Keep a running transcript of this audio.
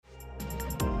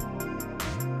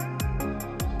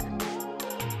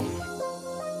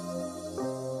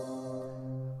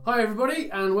Hi everybody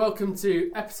and welcome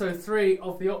to episode 3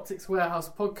 of the Optics Warehouse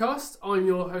podcast. I'm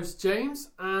your host James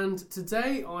and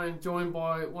today I'm joined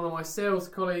by one of my sales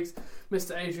colleagues,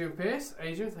 Mr. Adrian Pearce.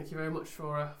 Adrian, thank you very much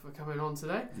for coming on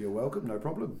today. You're welcome, no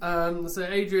problem. So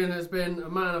Adrian has been a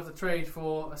man of the trade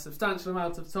for a substantial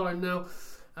amount of time now,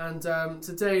 and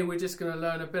today we're just going to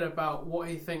learn a bit about what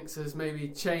he thinks has maybe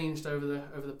changed over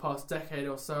the past decade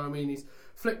or so. I mean, he's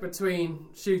flipped between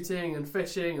shooting and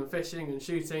fishing and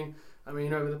shooting. I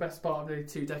mean, over the best part of nearly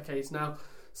 2 decades now.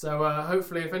 So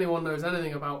hopefully, if anyone knows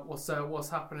anything about what's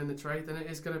happened in the trade, then it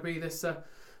is going to be this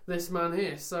man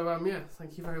here. So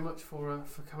thank you very much for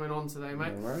coming on today,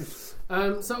 mate. No worries.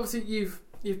 So obviously you've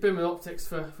been with Optics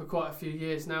for quite a few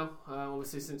years now.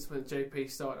 Obviously since when JP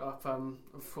started up,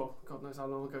 God knows how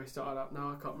long ago he started up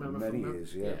now. I can't remember. Many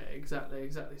years, yeah. Yeah, exactly.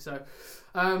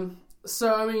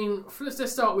 So, I mean,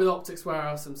 let's start with Optics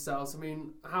Warehouse themselves. I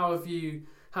mean, how have you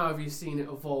seen it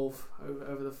evolve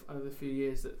over the few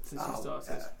years since you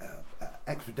started?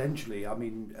 Exponentially. I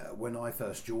mean, when I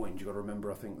first joined, you got to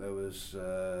remember, I think there was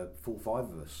 4 or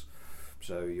 5 of us.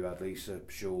 So you had Lisa,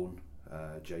 Sean,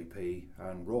 JP,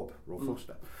 and Rob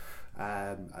Foster.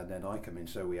 And then I come in,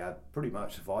 so we had pretty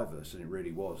much the 5 of us, and it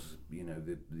really was,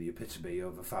 the epitome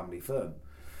of a family firm.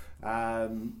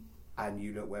 And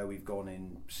you look where we've gone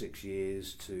in 6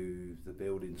 years to the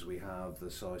buildings we have,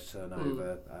 the size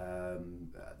turnover,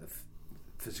 the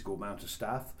physical amount of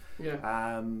staff.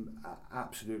 Yeah.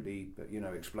 Absolutely,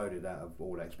 exploded out of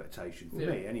all expectation for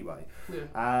me anyway.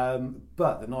 Yeah.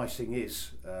 But the nice thing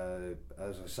is,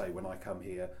 as I say, when I come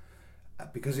here,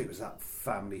 because it was that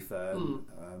family firm,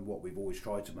 what we've always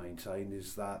tried to maintain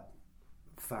is that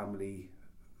family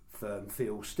firm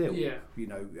feel still. Yeah.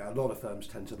 A lot of firms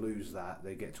tend to lose that.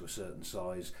 They get to a certain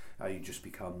size, you just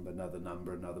become another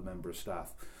member of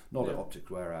staff. Not at Optics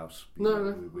Warehouse.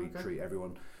 We treat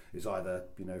everyone as either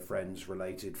friends,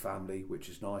 related, family, which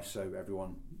is nice. So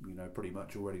everyone pretty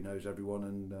much already knows everyone,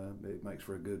 and it makes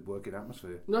for a good working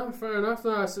atmosphere. No, fair enough.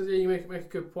 No, so you make a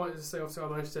good point. As I say,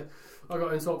 obviously I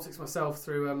got into Optics myself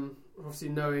through obviously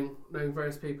knowing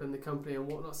various people in the company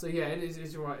and whatnot. So yeah, it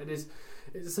is. You're right.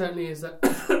 It certainly is that.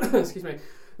 Excuse me.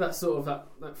 That sort of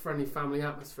that friendly family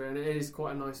atmosphere, and it is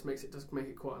quite a nice. Does make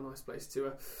it quite a nice place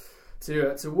to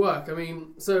work. I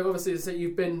mean, so obviously, as I say,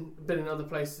 you've been in other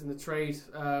places in the trade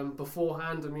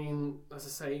beforehand. I mean, as I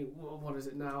say, what is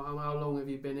it now? How long have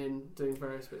you been in doing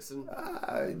various bits? And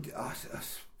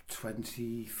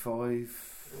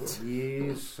 25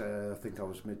 years. I think I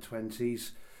was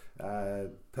mid-20s.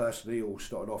 Personally, all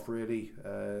started off really.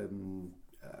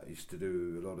 I used to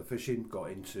do a lot of fishing,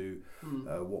 got into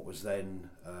what was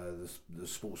then the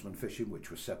sportsman fishing,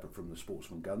 which was separate from the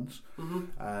sportsman guns.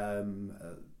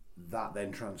 That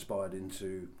then transpired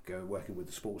into working with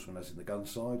the sportsman as in the gun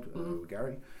side, with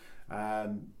Gary.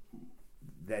 Then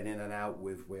in and out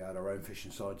we had our own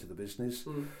fishing side to the business.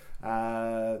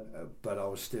 But I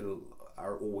was still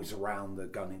always around the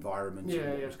gun environment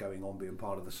and what was going on, being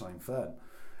part of the same firm.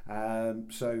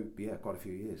 Quite a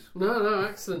few years. No,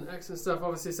 excellent stuff.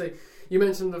 Obviously, so you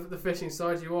mentioned the fishing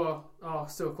side. You are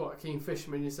still quite a keen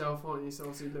fisherman yourself, aren't you? So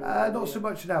obviously, not so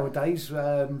much nowadays,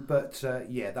 but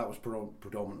that was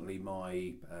predominantly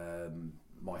my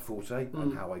forte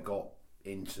and how I got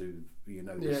into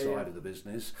this side of the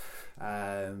business.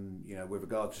 With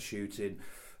regard to shooting,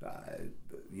 I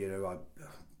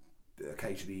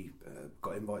occasionally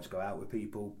got invites to go out with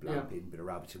people, glamping, bit of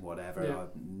rabbiting, whatever.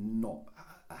 I've not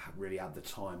really had the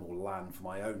time or land for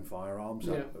my own firearms.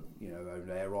 I own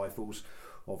air rifles.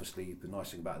 Obviously, the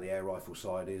nice thing about the air rifle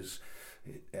side is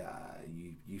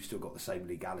you've still got the same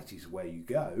legalities of where you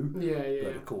go.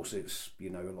 But of course, it's a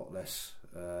lot less,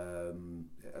 a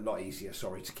lot easier.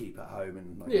 To keep at home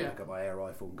and pick up my air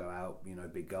rifle and go out.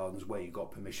 Big gardens where you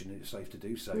got permission and it's safe to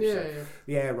do so.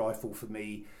 The air rifle for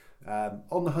me.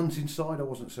 On the hunting side, I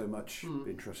wasn't so much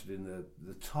interested in the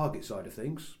target side of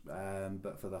things,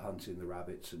 but for the hunting, the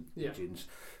rabbits and pigeons,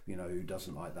 who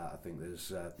doesn't like that? I think there's,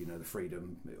 the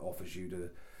freedom it offers you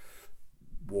to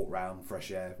walk around,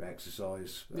 fresh air,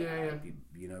 exercise. And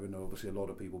obviously a lot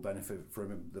of people benefit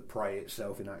from the prey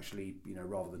itself, and actually,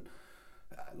 rather than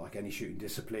like any shooting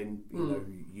discipline,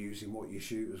 using what you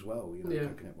shoot as well,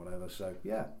 cooking it, whatever. So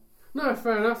No,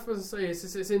 fair enough. As I say,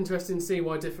 it's interesting to see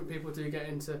why different people do get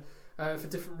into, for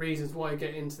different reasons, why you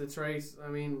get into the trade. I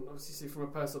mean, obviously, from a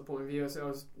personal point of view, as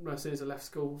soon as I left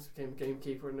school, became a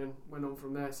gamekeeper and then went on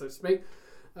from there, so to speak.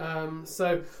 I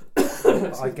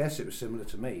guess it was similar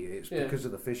to me. It's because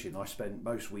of the fishing. I spent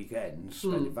most weekends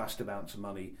spending vast amounts of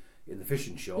money in the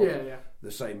fishing shop,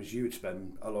 the same as you would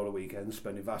spend a lot of weekends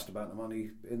spending vast amount of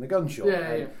money in the gun shop.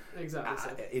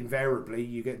 Exactly. Invariably,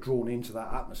 you get drawn into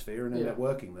that atmosphere and end up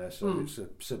working there. So it's a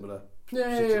similar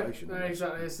situation. Yeah,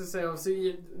 exactly. It's to say,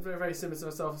 obviously, very, very similar to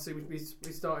myself. Obviously, we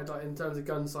started like in terms of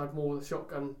gun side, more the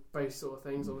shotgun based sort of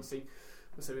things. Obviously,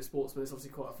 with sportsmen, it's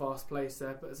obviously quite a fast place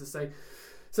there. But as I say,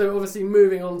 so obviously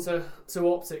moving on to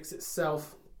optics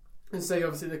itself. And say,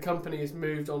 obviously, the company has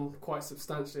moved on quite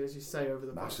substantially, as you say, over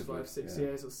the past 5-6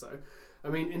 years or so. I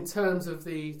mean, in terms of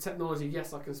the technology,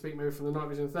 yes, I can speak maybe from the night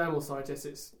vision thermal side, yes,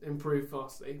 it's improved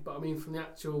vastly. But I mean, from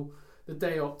the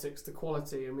day optics, the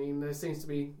quality, I mean, there seems to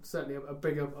be certainly a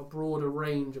broader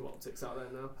range of optics out there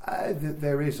now.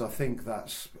 There is. I think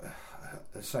that's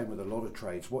the same with a lot of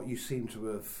trades. What you seem to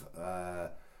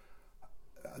have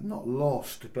not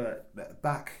lost, but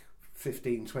back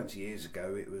 15, 20 years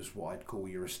ago, it was what I'd call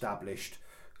your established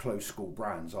closed school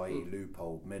brands, i.e.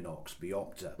 Leupold, Minox,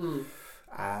 Biopta.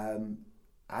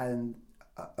 And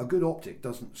a good optic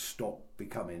doesn't stop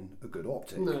becoming a good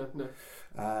optic. No.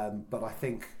 But I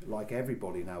think, like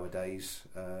everybody nowadays,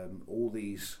 all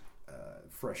these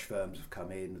fresh firms have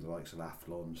come in, the likes of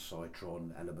Athlon,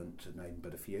 Cytron, Element, to name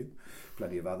but a few,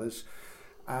 plenty of others.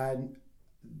 And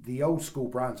the old school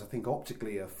brands, I think,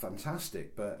 optically are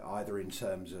fantastic, but either in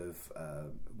terms of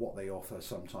what they offer,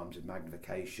 sometimes in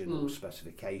magnification or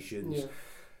specifications.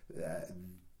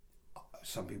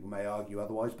 Some people may argue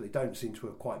otherwise, but they don't seem to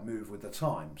have quite moved with the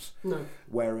times. No.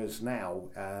 Whereas now,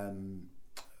 a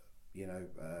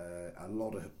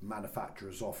lot of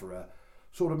manufacturers offer a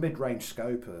sort of mid-range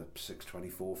scope, a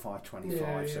 624,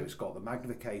 525, so it's got the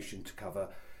magnification to cover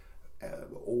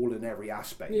all and every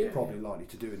aspect you're probably likely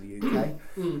to do in the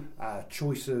UK.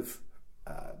 Choice of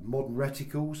modern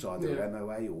reticles, either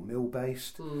MOA or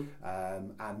mill-based,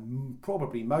 and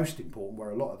probably most important,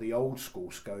 where a lot of the old school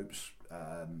scopes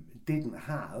didn't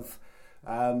have,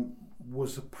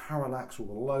 was the parallax or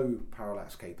the low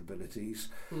parallax capabilities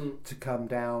to come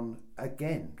down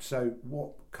again. So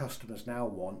what customers now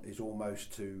want is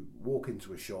almost to walk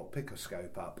into a shop, pick a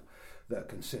scope up that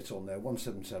can sit on their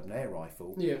 177 air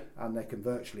rifle, and they can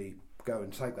virtually go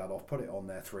and take that off, put it on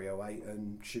their 308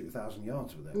 and shoot 1,000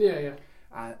 yards with it.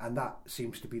 And that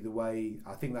seems to be the way.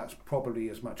 I think that's probably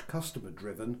as much customer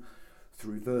driven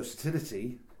through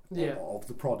versatility of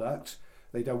the product.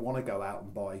 They don't want to go out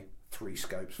and buy 3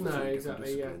 scopes for 3 different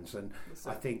disciplines, and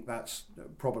I think that's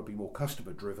probably more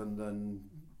customer driven than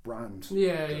brand.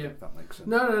 If that makes sense.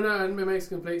 No, and it makes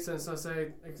complete sense. I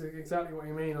say exactly what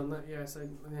you mean on that. So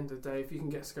at the end of the day, if you can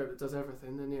get a scope that does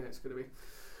everything, then it's going to be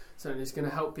certainly it's going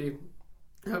to help you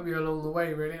along the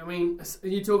way, really. I mean,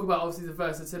 you talk about obviously the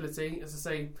versatility. As I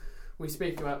say, we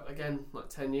speak about again like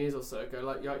 10 years or so ago,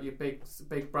 like your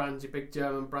big brands, your big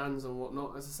German brands and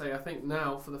whatnot. As I say, I think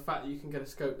now for the fact that you can get a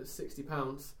scope that's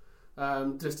 £60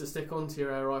 just to stick onto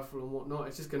your air rifle and whatnot,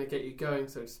 it's just going to get you going,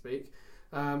 so to speak.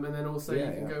 And then also you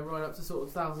can go right up to sort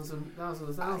of thousands.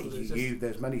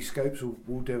 There's many scopes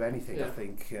will do anything. I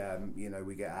think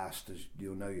we get asked, as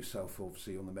you'll know yourself,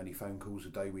 obviously on the many phone calls a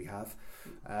day we have,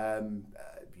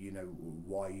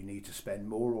 why you need to spend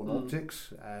more on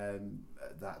optics.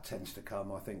 That tends to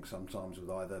come, I think, sometimes with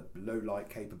either low light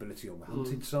capability on the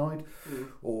hunting side,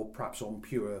 or perhaps on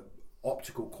pure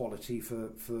optical quality for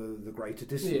the greater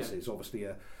distances. Obviously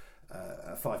a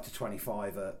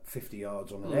 5-25 at 50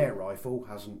 yards on an air rifle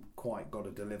hasn't quite got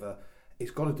to deliver.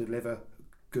 It's got to deliver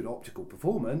good optical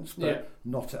performance, but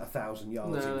not at 1,000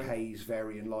 yards in haze,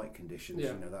 varying light conditions.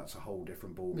 That's a whole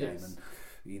different ball game, and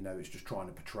it's just trying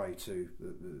to portray to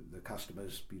the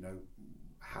customers,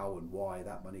 how and why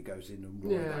that money goes in, and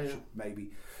why they should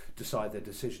maybe decide their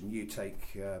decision. You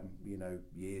take,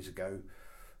 years ago.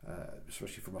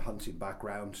 Especially from a hunting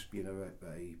background,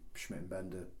 a Schmidt &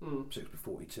 Bender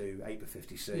 6x42,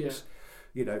 8x56,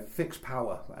 fixed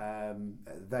power.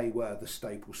 They were the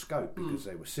staple scope because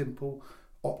they were simple,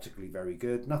 optically very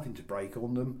good, nothing to break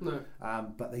on them,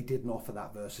 but they didn't offer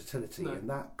that versatility, and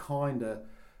that kind of,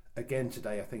 again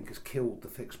today, I think has killed the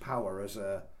fixed power as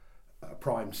a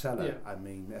prime seller. I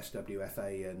mean,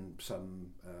 SWFA and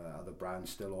some other brands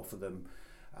still offer them.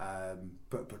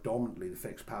 But predominantly the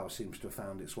fixed power seems to have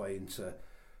found its way into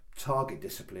target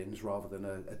disciplines rather than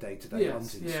a day-to-day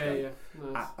hunting scope.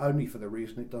 Only for the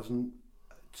reason it doesn't,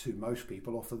 to most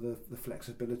people, offer the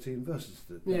flexibility and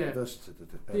versatility.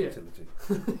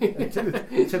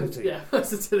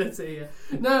 Versatility.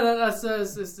 No, that's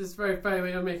it's very fair.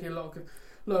 You're making a lot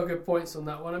of good points on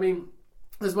that one. I mean,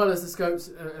 as well as the scopes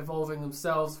evolving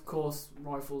themselves, of course,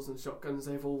 rifles and shotguns,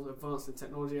 they've all advanced in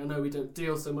technology. I know we don't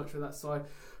deal so much with that side,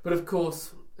 but of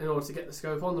course, in order to get the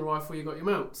scope on the rifle, you've got your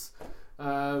mounts.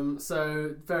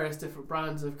 So various different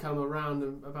brands have come around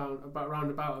and about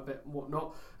a bit and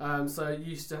whatnot. So you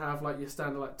used to have like your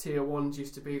standard like tier ones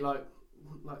used to be like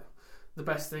the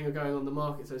best thing going on the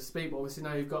market, so to speak. But obviously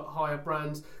now you've got higher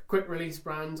brands, quick release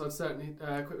brands. I'd certainly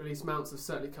quick release mounts have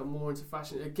certainly come more into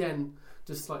fashion again,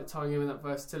 just like tying in with that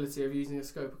versatility of using a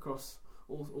scope across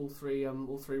all three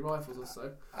rifles or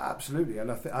so. Absolutely, and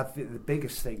I think the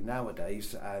biggest thing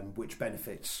nowadays, which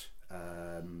benefits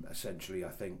essentially, I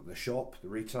think the shop, the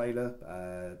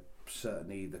retailer,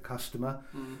 certainly the customer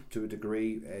to a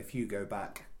degree. If you go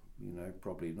back,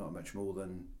 probably not much more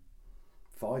than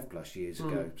 5+ years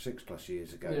ago, 6+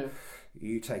 years ago,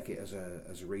 you take it as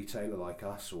a retailer like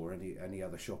us or any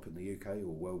other shop in the UK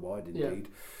or worldwide indeed,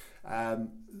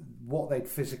 what they'd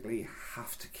physically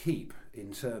have to keep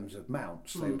in terms of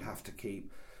mounts, they would have to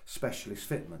keep specialist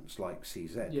fitments like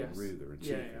CZ and Ruger and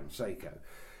Tikka and Seiko.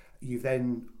 You've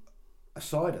then,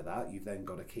 aside of that, you've then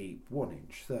got to keep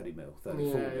 1-inch, 30mm,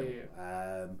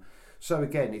 34mm. So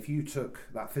again, if you took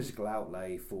that physical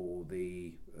outlay for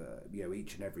the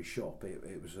each and every shop,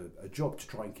 it was a job to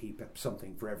try and keep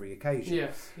something for every occasion.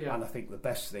 And I think the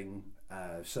best thing,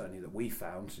 certainly that we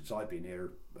found since I've been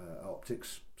here at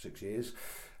Optics 6 years,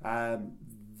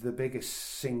 the biggest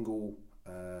single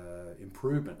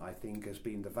improvement I think has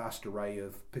been the vast array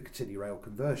of Picatinny rail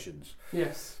conversions.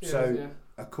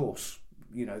 Of course,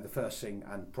 the first thing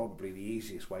and probably the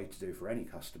easiest way to do for any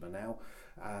customer now,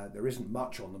 there isn't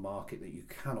much on the market that you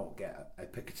cannot get a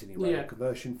Picatinny rail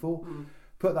conversion for.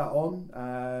 Put that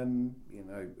on,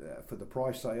 for the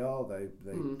price they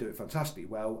do it fantastically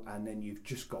well, and then you've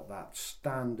just got that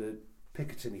standard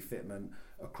Picatinny fitment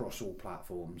across all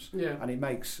platforms. And it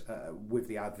makes, with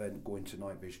the advent going to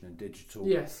night vision and digital,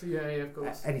 of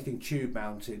course, anything tube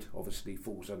mounted obviously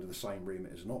falls under the same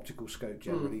remit as an optical scope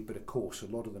generally, but of course a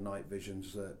lot of the night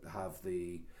visions that have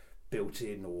the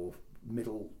built-in or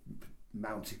middle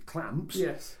mounted clamps,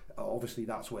 obviously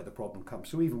that's where the problem comes.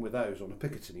 So even with those on a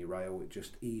Picatinny rail, it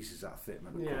just eases that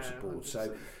fitment across the board. 100%.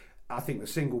 So I think the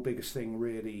single biggest thing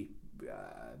really,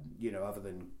 other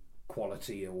than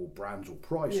quality or brands or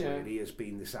price, really has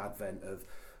been this advent of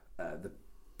the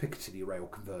Picatinny rail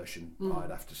conversion. I'd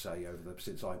have to say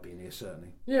since I've been here,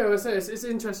 certainly. I say it's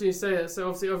interesting you say that. So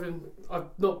obviously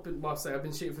I've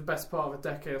been shooting for the best part of a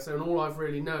decade or so, and all I've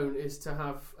really known is to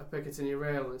have a Picatinny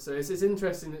rail. And so it's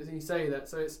interesting that you say that.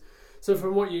 So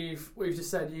from what you've just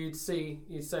said, you'd say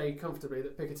comfortably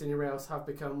that Picatinny rails have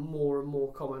become more and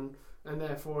more common, and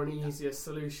therefore an easier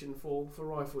solution for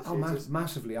rifle shooters.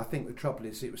 Massively. I think the trouble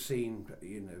is it was seen,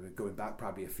 going back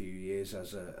probably a few years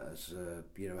as a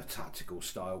tactical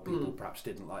style. People perhaps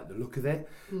didn't like the look of it.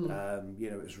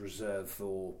 It was reserved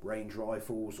for range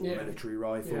rifles or military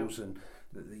rifles, and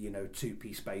the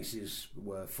two-piece bases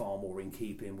were far more in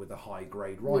keeping with a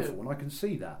high-grade rifle, and I can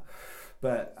see that.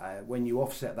 But when you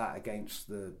offset that against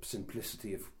the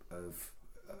simplicity of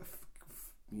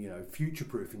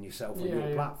future-proofing yourself on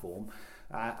your platform,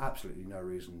 absolutely no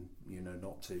reason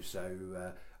not to.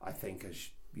 So I think, as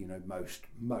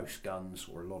most guns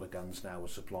or a lot of guns now are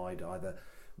supplied either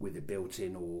with it built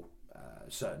in or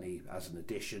certainly as an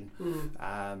addition.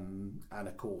 And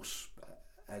of course,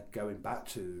 going back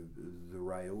to the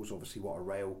rails, obviously what a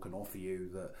rail can offer you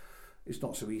that it's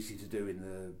not so easy to do in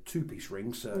the two-piece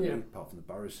rings, certainly, apart from the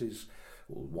Burris's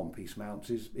or one-piece mounts,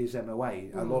 is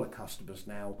MOA. A lot of customers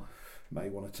now may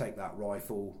want to take that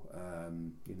rifle,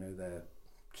 their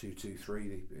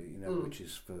 223, which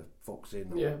is for Fox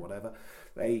in or whatever.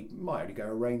 They might only go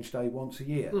a range day once a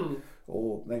year,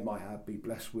 or they might be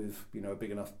blessed with a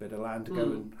big enough bit of land to go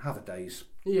and have a day's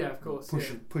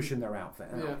pushing their outfit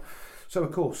out. So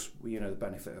of course, the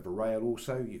benefit of a rail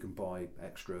also, you can buy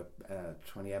extra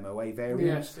 20 MOA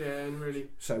variants. And really.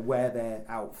 So where their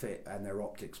outfit and their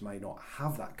optics may not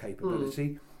have that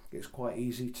capability, it's quite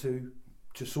easy to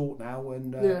sort now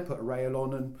and put a rail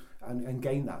on and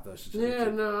gain that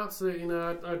versatility. Absolutely.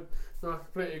 I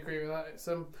completely agree with that. It's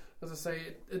as I say,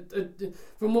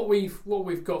 from what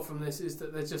we've got from this is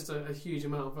that there's just a huge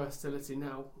amount of versatility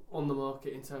now on the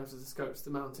market in terms of the scopes,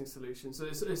 the mounting solutions. So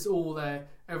it's all there.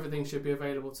 Everything should be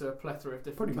available to a plethora of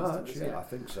different customers. Pretty much, I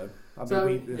think so.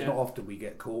 It's not often we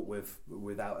get caught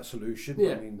without a solution.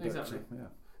 Exactly.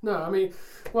 No,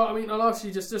 I'll ask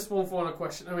you just one final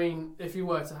question. If you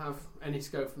were to have any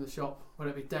scope from the shop,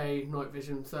 whether it be day, night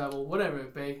vision, thermal, whatever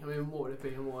it be, what would it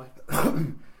be and why?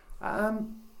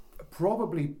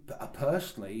 Probably,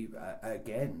 personally,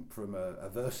 again, from a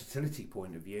versatility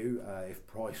point of view, if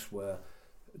price were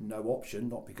no option,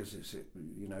 not because it's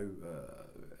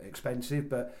expensive,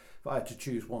 but if I had to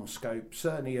choose one scope,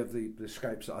 certainly of the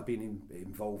scopes that I've been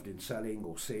involved in selling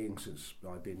or seeing since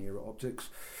I've been here at Optix,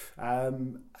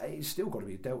 it's still got to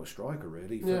be a Delta Striker,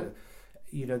 really.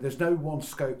 You know, there's no one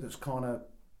scope that's kind of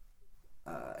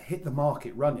hit the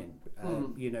market running.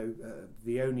 You know,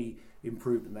 the only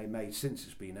improvement they made since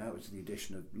it's been out is the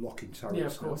addition of locking turrets. Yeah,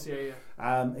 of course, yeah.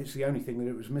 It's the only thing that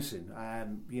it was missing.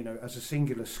 You know, as a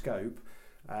singular scope,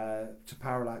 to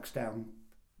parallax down,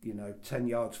 you know, 10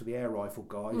 yards for the air rifle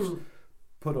guys,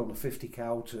 put on a 50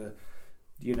 cal to,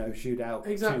 you know, shoot out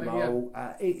 2 mile.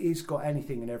 It's got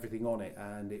anything and everything on it,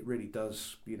 and it really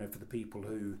does, you know, for the people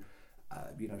who,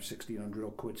 you know, 1,600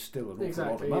 odd quid still an awful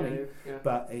lot of money,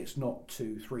 but it's not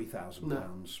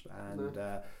 £2,000-3,000 and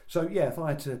so if I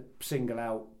had to single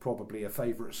out probably a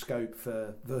favourite scope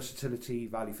for versatility,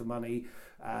 value for money,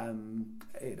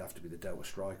 it'd have to be the Delta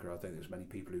Striker. I think there's many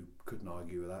people who couldn't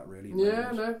argue with that, really.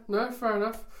 No, fair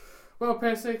enough. Well,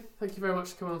 Piercy, thank you very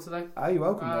much for coming on today. You're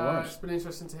welcome. No worries. It's been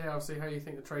interesting to hear, obviously, how you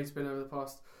think the trade's been over the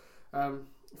past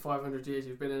 500 years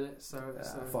you've been in it, so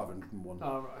 501.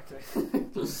 Oh, right, okay.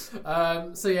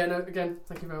 Again,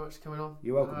 thank you very much for coming on.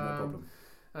 You're welcome, no problem.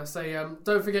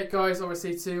 Don't forget, guys,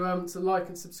 obviously to like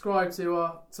and subscribe to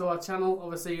our channel,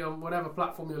 obviously on whatever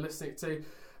platform you're listening to.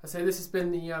 This has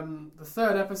been the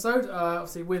third episode,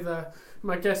 obviously with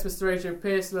my guest, Mr. Adrian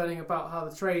Pearce, learning about how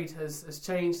the trade has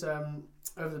changed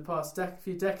over the past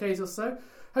few decades or so.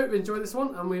 Hope you enjoyed this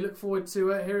one, and we look forward to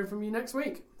hearing from you next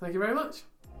week. Thank you very much.